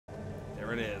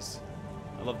There it is.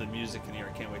 I love the music in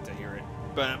here. I can't wait to hear it.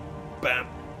 Bam, bam,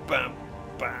 bam,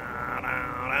 bam,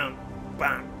 bam,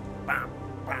 bam,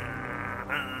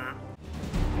 bam.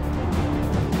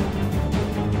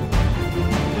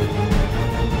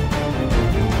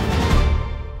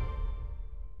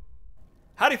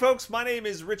 Howdy folks, my name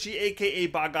is Richie aka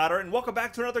Otter, and welcome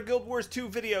back to another Guild Wars 2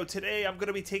 video. Today I'm going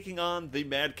to be taking on the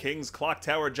Mad King's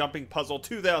Clocktower Jumping Puzzle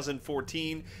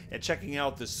 2014 and checking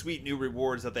out the sweet new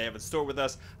rewards that they have in store with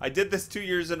us. I did this 2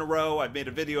 years in a row. I've made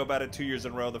a video about it 2 years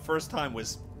in a row. The first time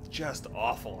was just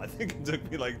awful. I think it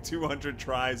took me like 200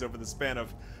 tries over the span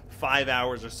of 5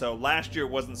 hours or so. Last year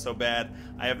it wasn't so bad.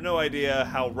 I have no idea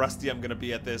how rusty I'm going to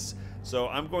be at this, so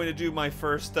I'm going to do my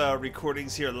first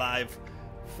recordings here live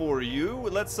for you.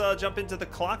 Let's jump into the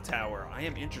Clocktower. I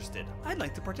am interested. I'd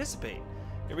like to participate.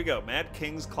 Here we go, Mad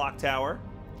King's Clocktower,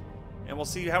 and we'll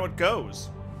see how it goes.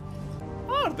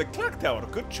 Ah, the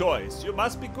Clocktower, good choice. You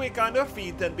must be quick on your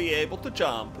feet and be able to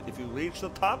jump. If you reach the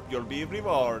top, you'll be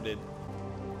rewarded.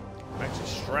 I'm actually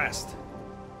stressed.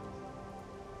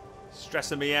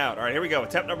 Stressing me out. All right, here we go.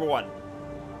 Attempt number 1.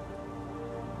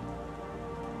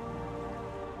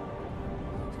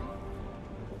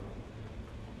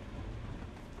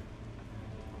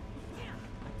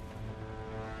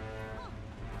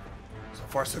 So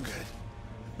far, so good.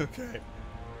 Okay.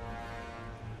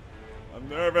 I'm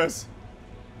nervous.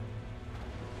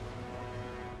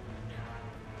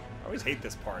 I always hate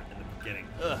this part in the beginning.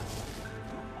 Ugh.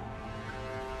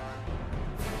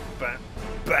 Bam.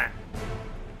 Bam.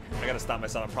 I gotta stop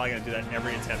myself. I'm probably gonna do that in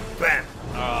every attempt. Bam.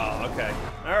 Oh, okay.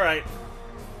 Alright.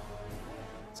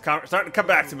 It's starting to come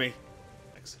back to me.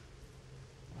 Thanks.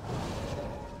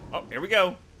 Oh, here we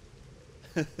go.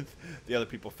 The other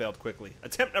people failed quickly.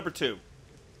 Attempt number 2.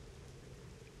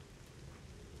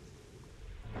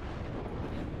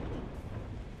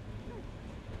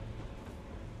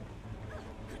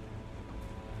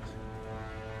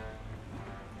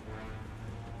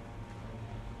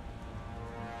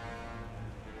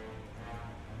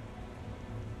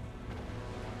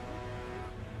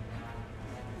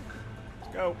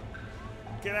 Let's go.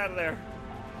 Get out of there.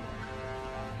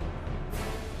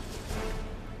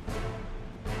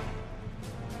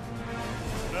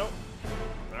 Nope.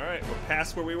 Alright, we're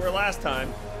past where we were last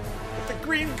time. But the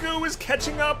green goo is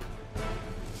catching up!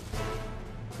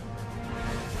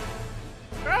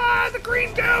 Ah, the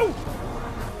green goo!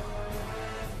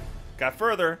 Got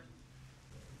further.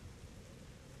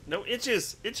 No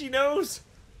itches. Itchy nose.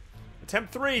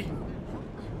 Attempt 3.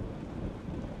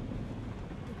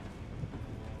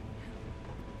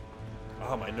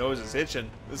 Oh, my nose is itching.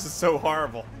 This is so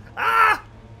horrible. Ah!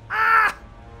 Ah!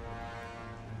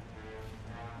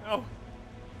 Oh.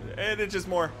 It itches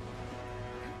more.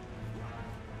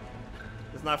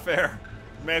 It's not fair.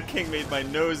 Mad King made my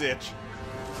nose itch.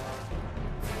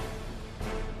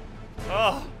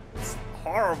 Oh, it's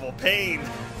horrible pain.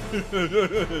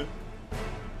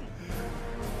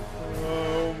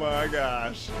 Oh my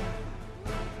gosh.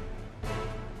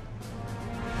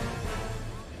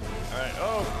 Alright,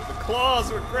 oh, the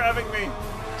claws were grabbing me.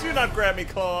 Do not grab me,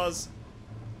 claws.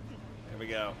 There we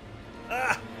go.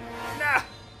 Ah! Nah!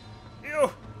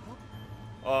 Ew!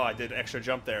 Oh, I did extra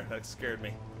jump there. That scared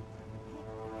me.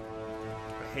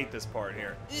 I hate this part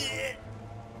here. It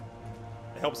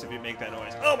helps if you make that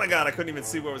noise. Oh my god, I couldn't even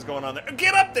see what was going on there.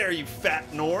 Get up there, you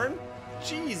fat Norn!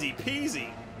 Jeezy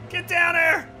peasy. Get down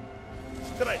there!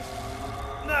 Did I?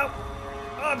 No!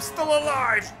 I'm still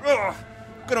alive! Ugh!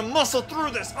 I'm gonna muscle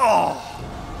through this! Oh!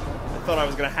 I thought I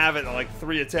was gonna have it in like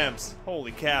 3 attempts.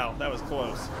 Holy cow, that was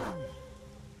close.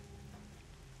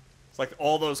 It's like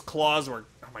all those claws were...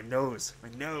 Oh, my nose. My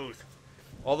nose.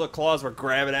 All the claws were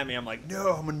grabbing at me. I'm like,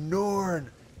 no, I'm a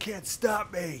Norn. Can't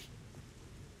stop me.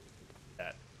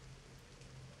 That.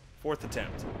 4th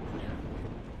attempt.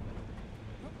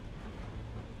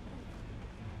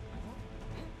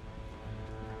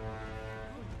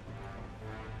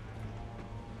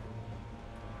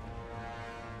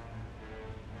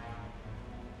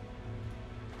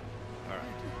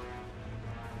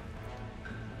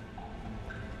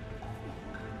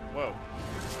 Whoa.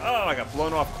 Oh, I got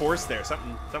blown off course there.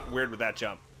 Something weird with that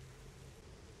jump.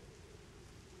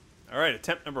 Alright,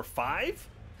 attempt number 5?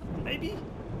 Maybe?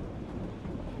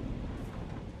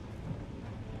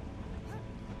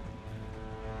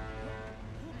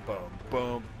 Boom,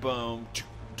 boom, boom. Tick,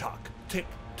 tock, tick,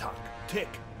 tock, tick.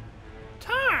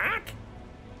 Tock!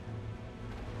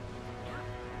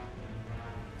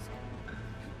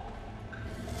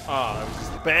 Oh, that was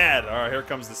just bad. Alright, here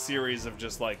comes the series of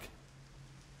just like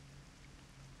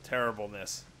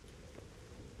terribleness.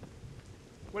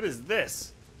 What is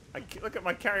this? Look at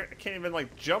my character. I can't even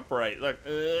like jump right. Look.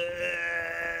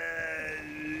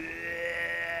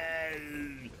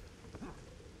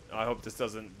 I hope this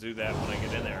doesn't do that when I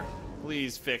get in there.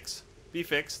 Please fix. Be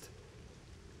fixed.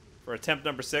 For attempt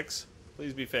number 6,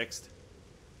 please be fixed.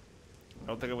 I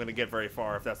don't think I'm going to get very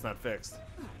far if that's not fixed.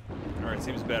 Alright,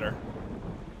 seems better.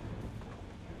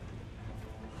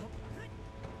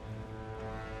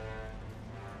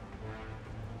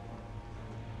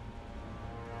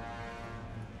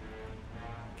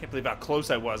 Can't believe how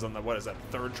close I was on the, what is that,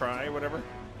 3rd try or whatever?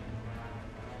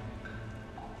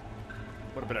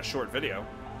 Would have been a short video.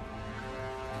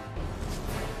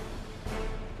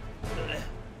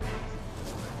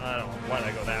 I don't know. Why'd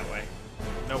I go that way?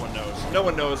 No one knows. No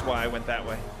one knows why I went that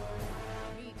way.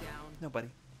 Nobody.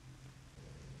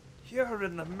 You're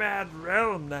in the mad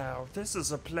realm now. This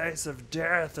is a place of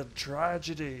death and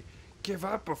tragedy. Give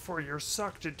up before you're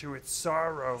sucked into its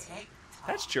sorrow.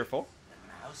 That's cheerful.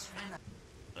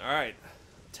 Alright.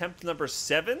 Attempt number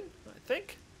 7, I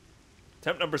think?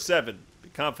 Attempt number 7. Be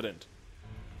confident.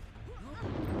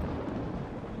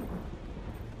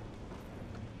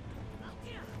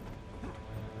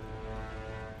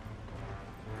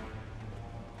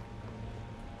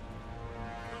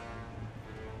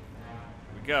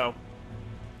 Here we go.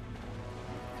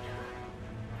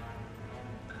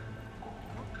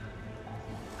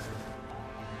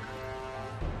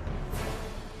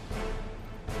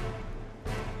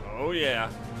 Oh yeah.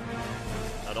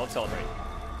 Now don't celebrate.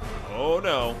 Oh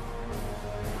no.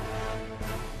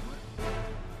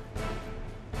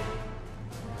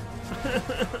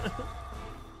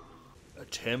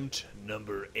 Attempt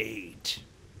number 8.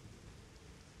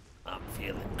 I'm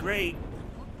feeling great.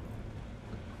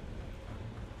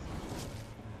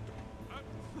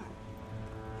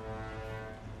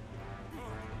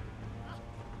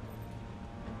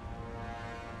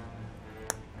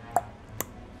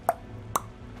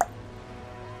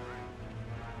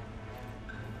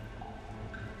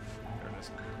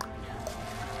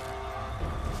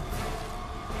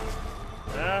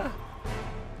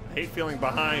 I hate feeling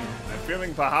behind. I'm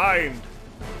feeling behind.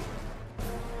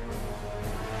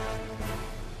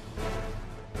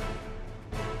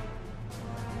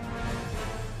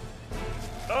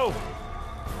 Oh!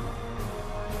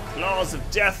 Claws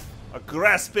of death are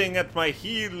grasping at my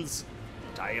heels,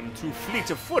 but I am too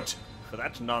fleet of foot for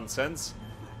that nonsense.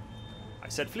 I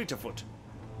said fleet of foot.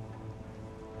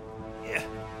 Yeah.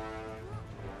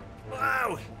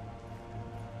 Wow!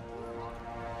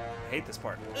 I hate this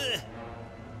part. Ugh.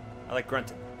 I like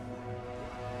grunting.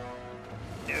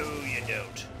 No, you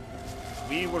don't.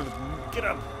 We will get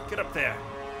up there.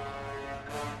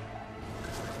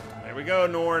 There we go,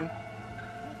 Norn.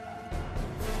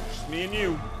 Just me and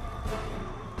you.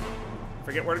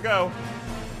 Forget where to go.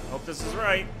 Hope this is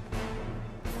right.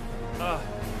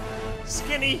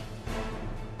 Skinny.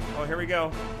 Oh, here we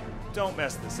go. Don't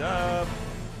mess this up.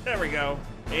 There we go.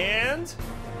 And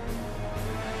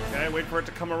okay, wait for it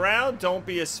to come around. Don't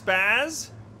be a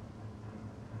spaz.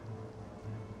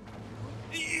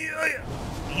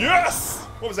 Yes!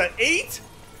 What was that, 8?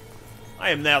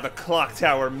 I am now the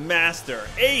Clocktower master.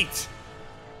 8!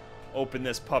 Open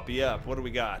this puppy up. What do we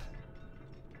got?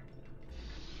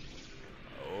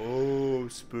 Oh,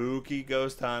 spooky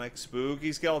ghost tonic,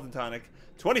 spooky skeleton tonic,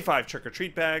 25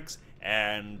 trick-or-treat bags,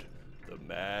 and the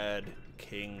Mad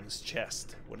King's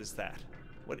chest. What is that?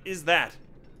 What is that?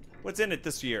 What's in it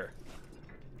this year?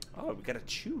 Oh, we gotta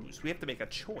choose. We have to make a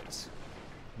choice.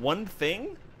 One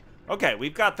thing? Okay,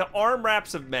 we've got the arm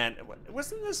wraps of men.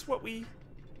 Wasn't this what we...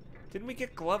 Didn't we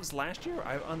get gloves last year?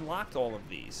 I unlocked all of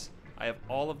these. I have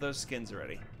all of those skins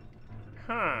already.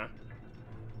 Huh.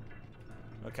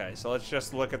 Okay, so let's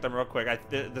just look at them real quick.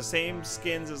 The same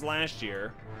skins as last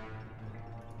year.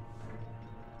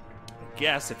 I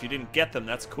guess if you didn't get them,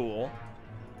 that's cool.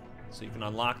 So you can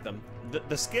unlock them.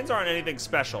 The skins aren't anything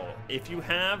special. If you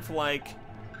have, like,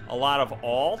 a lot of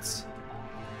alts,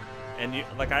 and you...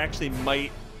 Like, I actually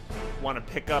might want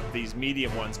to pick up these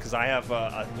medium ones because I have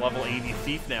a level 80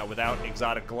 thief now without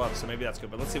exotic gloves, so maybe that's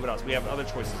good. But let's see what else. We have other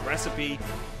choices. Recipe,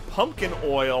 pumpkin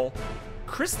oil,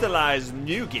 crystallized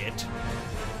nougat,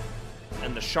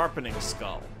 and the sharpening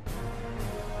skull.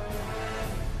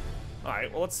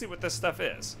 Alright, well, let's see what this stuff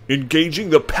is. Engaging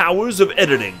the powers of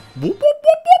editing.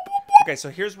 Okay, so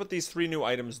here's what these 3 new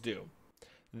items do.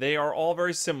 They are all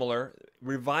very similar.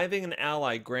 Reviving an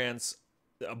ally grants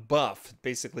a buff,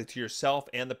 basically, to yourself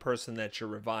and the person that you're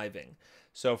reviving.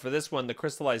 So for this one, the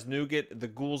crystallized nougat, the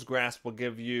ghoul's grasp will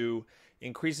give you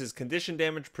increases condition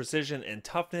damage, precision, and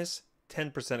toughness,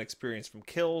 10% experience from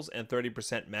kills, and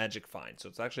 30% magic find. So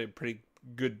it's actually a pretty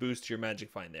good boost to your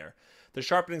magic find there. The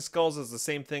sharpening skulls is the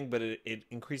same thing, but it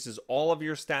increases all of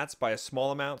your stats by a small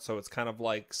amount, so it's kind of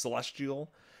like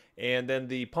celestial. And then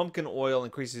the pumpkin oil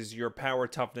increases your power,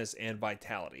 toughness, and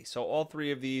vitality. So all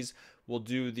 3 of these will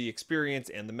do the experience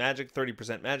and the magic,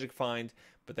 30% magic find,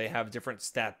 but they have different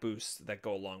stat boosts that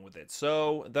go along with it.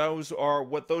 So those are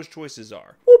what those choices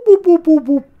are. Boop, boop, boop, boop,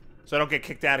 boop. So I don't get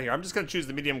kicked out of here. I'm just going to choose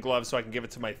the medium glove so I can give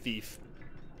it to my thief,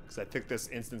 because I think this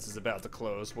instance is about to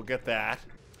close. We'll get that.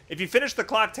 If you finish the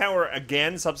clock tower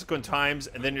again subsequent times,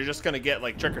 and then you're just going to get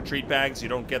like trick-or-treat bags, you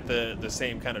don't get the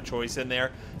same kind of choice in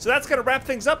there. So that's going to wrap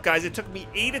things up, guys. It took me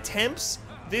 8 attempts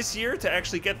this year to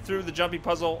actually get through the jumpy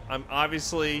puzzle.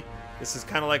 Obviously, this is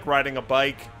kind of like riding a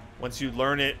bike. Once you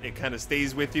learn it, it kind of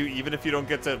stays with you. Even if you don't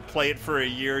get to play it for a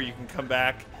year, you can come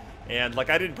back. And like,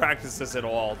 I didn't practice this at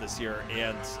all this year,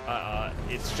 and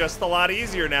it's just a lot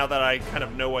easier now that I kind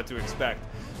of know what to expect.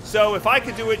 So if I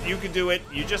could do it, you can do it.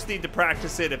 You just need to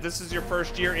practice it. If this is your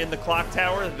first year in the clock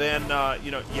tower, then you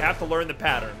know, you have to learn the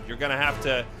pattern. You're gonna have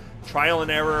to trial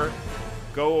and error,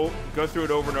 go through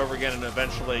it over and over again, and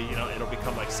eventually, you know, it'll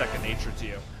become like second nature to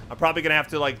you. I'm probably gonna have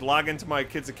to like log into my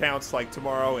kids' accounts like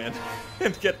tomorrow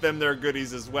and get them their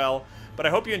goodies as well. But I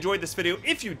hope you enjoyed this video.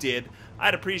 If you did,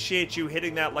 I'd appreciate you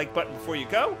hitting that like button before you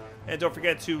go. And don't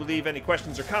forget to leave any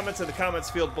questions or comments in the comments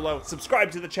field below.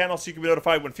 Subscribe to the channel so you can be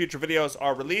notified when future videos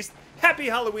are released. Happy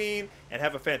Halloween, and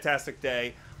have a fantastic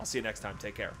day. I'll see you next time.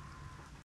 Take care.